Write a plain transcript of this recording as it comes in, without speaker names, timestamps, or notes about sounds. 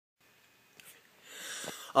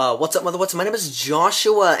What's up, Mother? What's up? My name is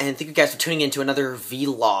Joshua, and thank you guys for tuning in to another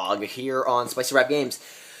vlog here on Spicy Rap Games.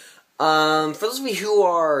 For those of you who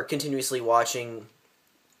are continuously watching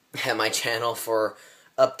at my channel for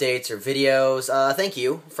updates or videos, thank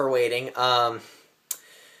you for waiting.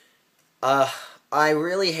 I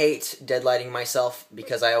really hate deadlighting myself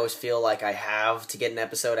because I always feel like I have to get an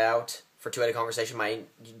episode out for Two-Headed Conversation, my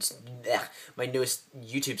newest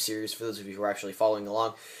YouTube series, for those of you who are actually following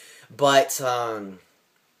along. But,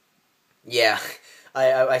 yeah,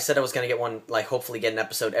 I said I was going to get one, like, hopefully get an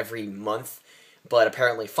episode every month, but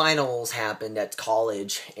apparently finals happened at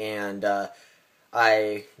college, and,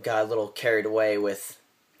 I got a little carried away with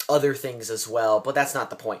other things as well, but that's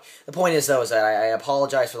not the point. The point is, though, is that I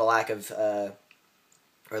apologize for the lack of,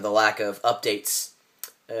 updates,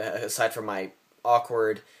 aside from my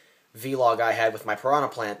awkward vlog I had with my piranha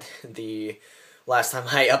plant the last time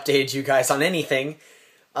I updated you guys on anything.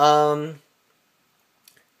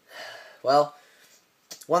 Well,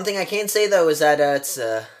 one thing I can say, though, is that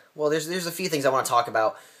well, there's a few things I want to talk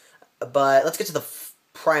about, but let's get to the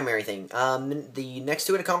primary thing. The next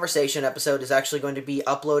Two-Headed Conversation episode is actually going to be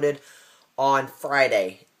uploaded on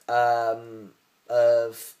Friday, of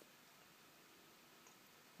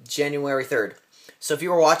January 3rd. So if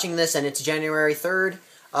you were watching this and it's January 3rd,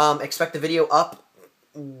 expect the video up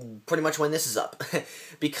pretty much when this is up,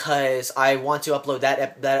 because I want to upload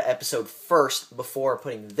that episode first before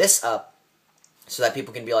putting this up, so that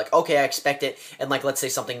people can be like, okay, I expect it, and like, let's say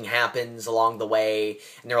something happens along the way,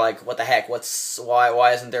 and they're like, what the heck,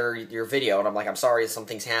 why isn't there your video? And I'm like, I'm sorry,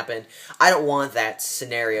 something's happened. I don't want that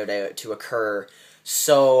scenario to occur.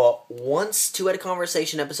 So once Two-Headed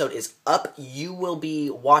Conversation episode is up, you will be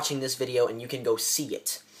watching this video, and you can go see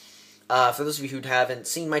it. For those of you who haven't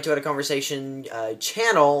seen my Two-Headed Conversation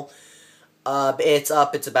channel, it's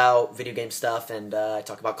up. It's about video game stuff, and I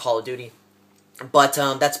talk about Call of Duty. But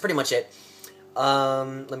that's pretty much it.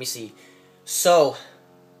 Let me see. So,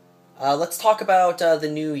 let's talk about the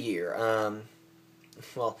new year.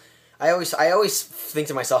 Well, I always think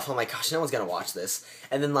to myself, oh my gosh, no one's gonna watch this.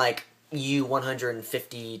 And then, like,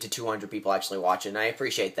 150 to 200 people actually watch it, and I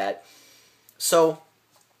appreciate that. So,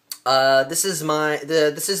 this is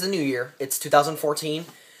the new year. It's 2014.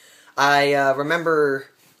 I remember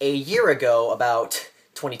a year ago about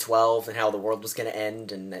 2012 and how the world was going to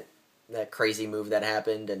end, and that crazy move that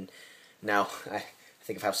happened, and now I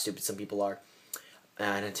think of how stupid some people are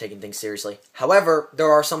and I'm taking things seriously. However,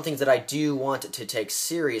 there are some things that I do want to take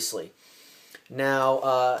seriously.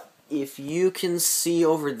 Now, if you can see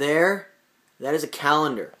over there, that is a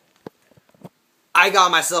calendar. I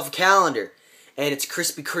got myself a calendar. And it's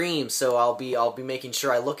Krispy Kreme, so I'll be making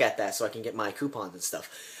sure I look at that so I can get my coupons and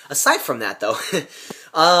stuff. Aside from that, though,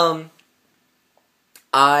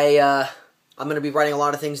 I'm going to be writing a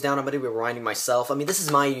lot of things down. I'm going to be reminding myself. I mean, this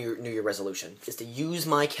is my New Year resolution, is to use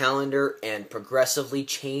my calendar and progressively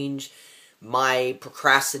change my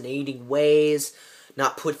procrastinating ways,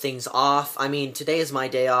 not put things off. I mean, today is my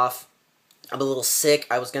day off. I'm a little sick.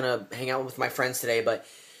 I was going to hang out with my friends today, but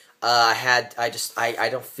I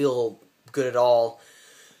don't feel good at all.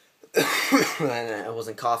 And I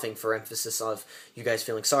wasn't coughing for emphasis of you guys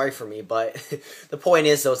feeling sorry for me, but the point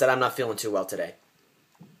is, though, is that I'm not feeling too well today.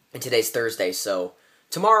 And today's Thursday, so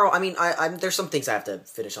tomorrow, I mean, there's some things I have to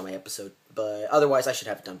finish on my episode, but otherwise I should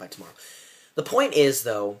have it done by tomorrow. The point is,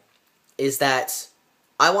 though, is that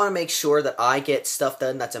I want to make sure that I get stuff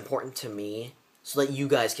done that's important to me so that you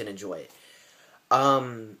guys can enjoy it.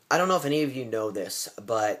 I don't know if any of you know this,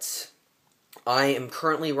 but I am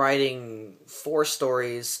currently writing 4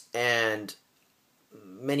 stories and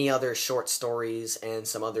many other short stories and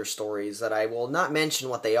some other stories that I will not mention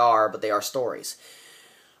what they are, but they are stories.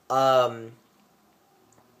 And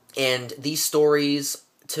these stories,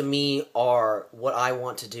 to me, are what I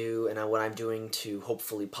want to do and what I'm doing to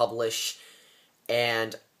hopefully publish.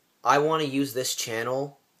 And I want to use this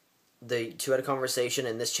channel, the Two-Headed Conversation,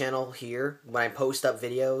 and this channel here, when I post up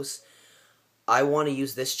videos, I want to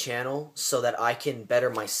use this channel so that I can better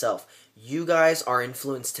myself. You guys are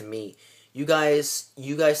influence to me. You guys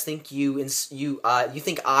think you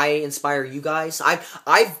think I inspire you guys.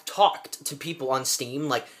 I've talked to people on Steam,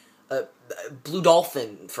 like Blue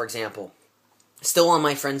Dolphin, for example, still on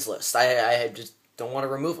my friends list. I just don't want to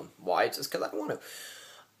remove them. Why? Just because I don't want to.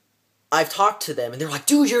 I've talked to them, and they're like,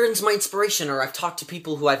 dude, you're my inspiration. Or I've talked to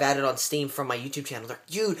people who I've added on Steam from my YouTube channel. They're like,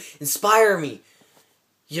 dude, inspire me.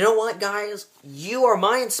 You know what, guys? You are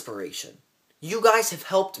my inspiration. You guys have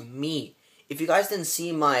helped me. If you guys didn't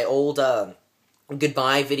see my old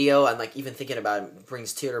goodbye video, I'm like even thinking about it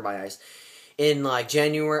brings tears to my eyes. In like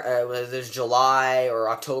January, there's July or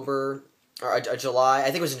October, or July, I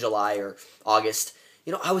think it was in July or August,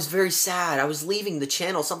 You know, I was very sad. I was leaving the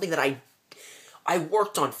channel, something that I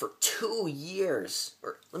worked on for 2 years.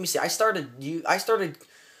 Or let me see. I started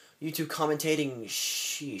YouTube commentating.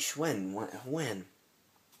 Sheesh, when?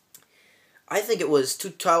 I think it was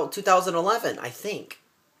 2011. I think.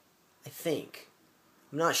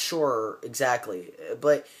 I'm not sure exactly,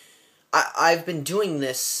 but I've been doing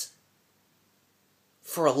this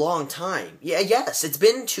for a long time. Yeah, yes, it's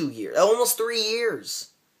been 2 years, almost 3 years.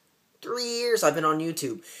 3 years I've been on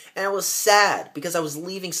YouTube, and I was sad because I was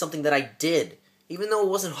leaving something that I did, even though it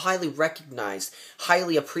wasn't highly recognized,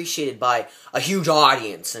 highly appreciated by a huge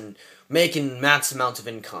audience, and making massive amounts of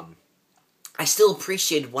income. I still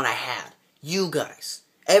appreciated what I had. You guys.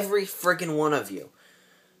 Every friggin' one of you.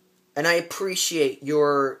 And I appreciate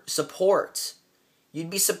your support. You'd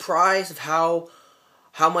be surprised of how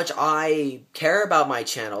much I care about my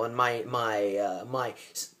channel and my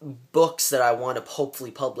books that I want to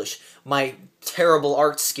hopefully publish, my terrible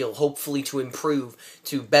art skill hopefully to improve,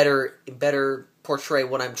 to better portray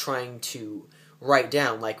what I'm trying to write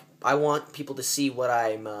down. Like, I want people to see what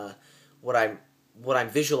I'm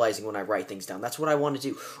visualizing when I write things down. That's what I want to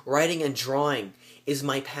do. Writing and drawing is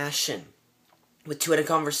my passion. With Two-Headed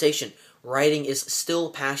Conversation, writing is still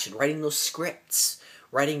passion. Writing those scripts,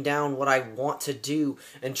 writing down what I want to do,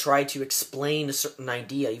 and try to explain a certain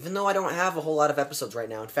idea, even though I don't have a whole lot of episodes right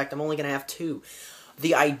now. In fact, I'm only going to have 2.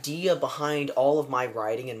 The idea behind all of my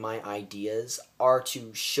writing and my ideas are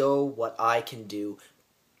to show what I can do,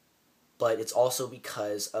 but it's also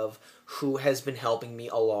because of who has been helping me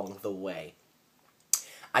along the way.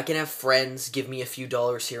 I can have friends give me a few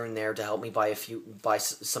dollars here and there to help me buy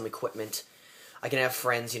some equipment. I can have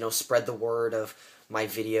friends, spread the word of my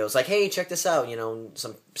videos. Like, hey, check this out.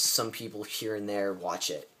 Some people here and there watch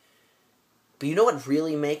it. But you know what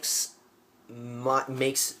really makes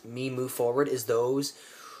me move forward is those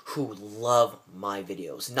who love my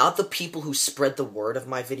videos. Not the people who spread the word of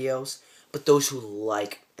my videos, but those who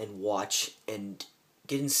like and watch and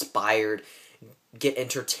get inspired, get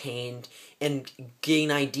entertained, and gain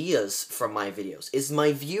ideas from my videos. Is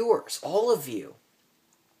my viewers, all of you.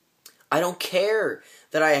 I don't care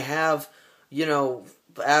that I have,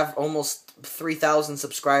 almost 3,000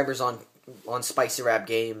 subscribers on Spicy Rap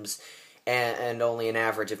Games, and only an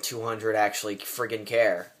average of 200 actually friggin'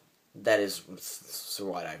 care. That is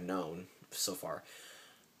what I've known so far.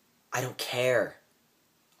 I don't care.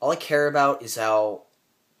 All I care about is how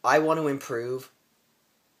I want to improve.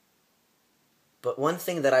 But one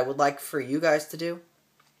thing that I would like for you guys to do,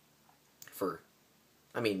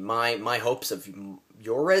 my hopes of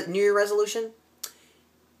your New Year resolution,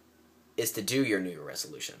 is to do your New Year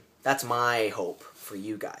resolution. That's my hope for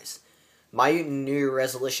you guys. My New Year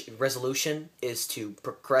resolution is to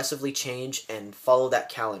progressively change and follow that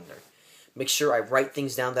calendar. Make sure I write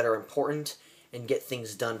things down that are important and get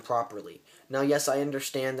things done properly. Now, yes, I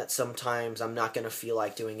understand that sometimes I'm not going to feel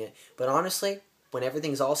like doing it, but honestly, when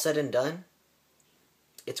everything's all said and done,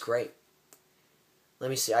 it's great. Let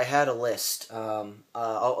me see. I had a list. Let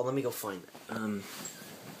me go find it. I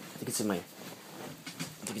think it's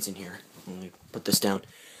in here. Let me put this down.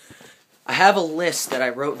 I have a list that I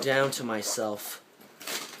wrote down to myself.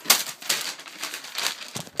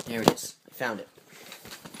 There it is. I found it.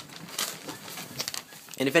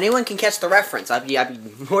 And if anyone can catch the reference, I'd be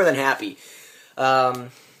more than happy.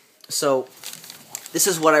 So, this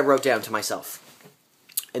is what I wrote down to myself.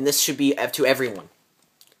 And this should be to everyone.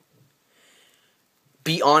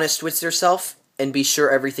 Be honest with yourself, and be sure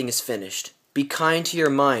everything is finished. Be kind to your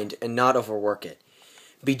mind, and not overwork it.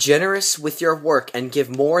 Be generous with your work, and give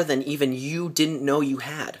more than even you didn't know you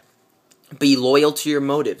had. Be loyal to your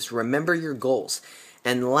motives, remember your goals,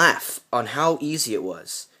 and laugh on how easy it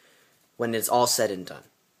was when it's all said and done.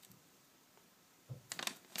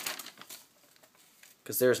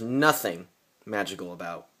 Because there's nothing magical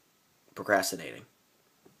about procrastinating.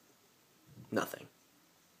 Nothing.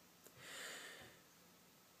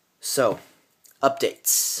 So,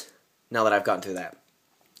 updates. Now that I've gotten through that.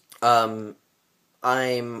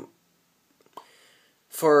 I'm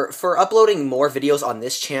for uploading more videos on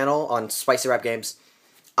this channel, on Spicy Rap Games,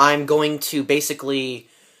 I'm going to basically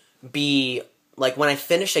be, like, when I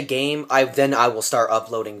finish a game, I will start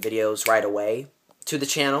uploading videos right away to the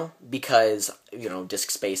channel, because,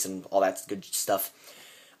 disk space and all that good stuff.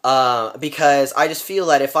 Because I just feel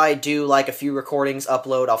that if I do, like, a few recordings,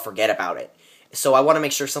 upload, I'll forget about it. So I want to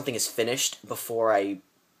make sure something is finished before I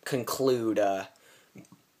conclude,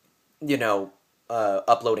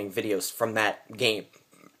 uploading videos from that game,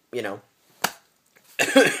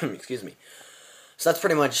 Excuse me. So that's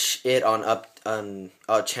pretty much it on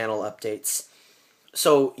channel updates.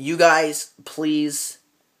 So you guys, please,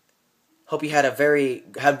 Hope you had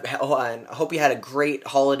I hope you had a great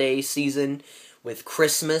holiday season with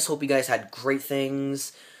Christmas. Hope you guys had great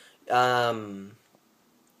things. I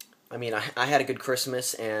mean, I had a good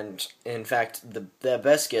Christmas, and in fact, the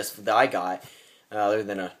best gift that I got, other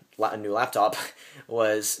than a new laptop,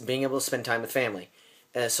 was being able to spend time with family.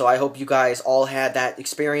 So I hope you guys all had that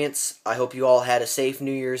experience. I hope you all had a safe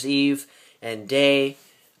New Year's Eve and day.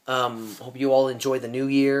 Hope you all enjoy the new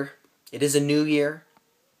year. It is a new year.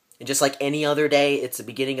 And just like any other day, it's the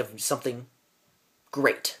beginning of something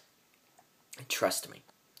great. Trust me.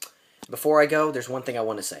 Before I go, there's one thing I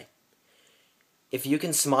want to say. If you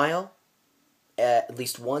can smile at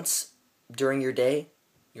least once during your day,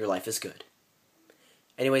 your life is good.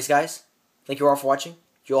 Anyways, guys, thank you all for watching.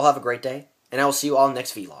 You all have a great day, and I will see you all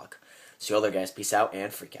next vlog. See you all there, guys. Peace out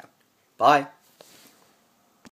and freak out. Bye.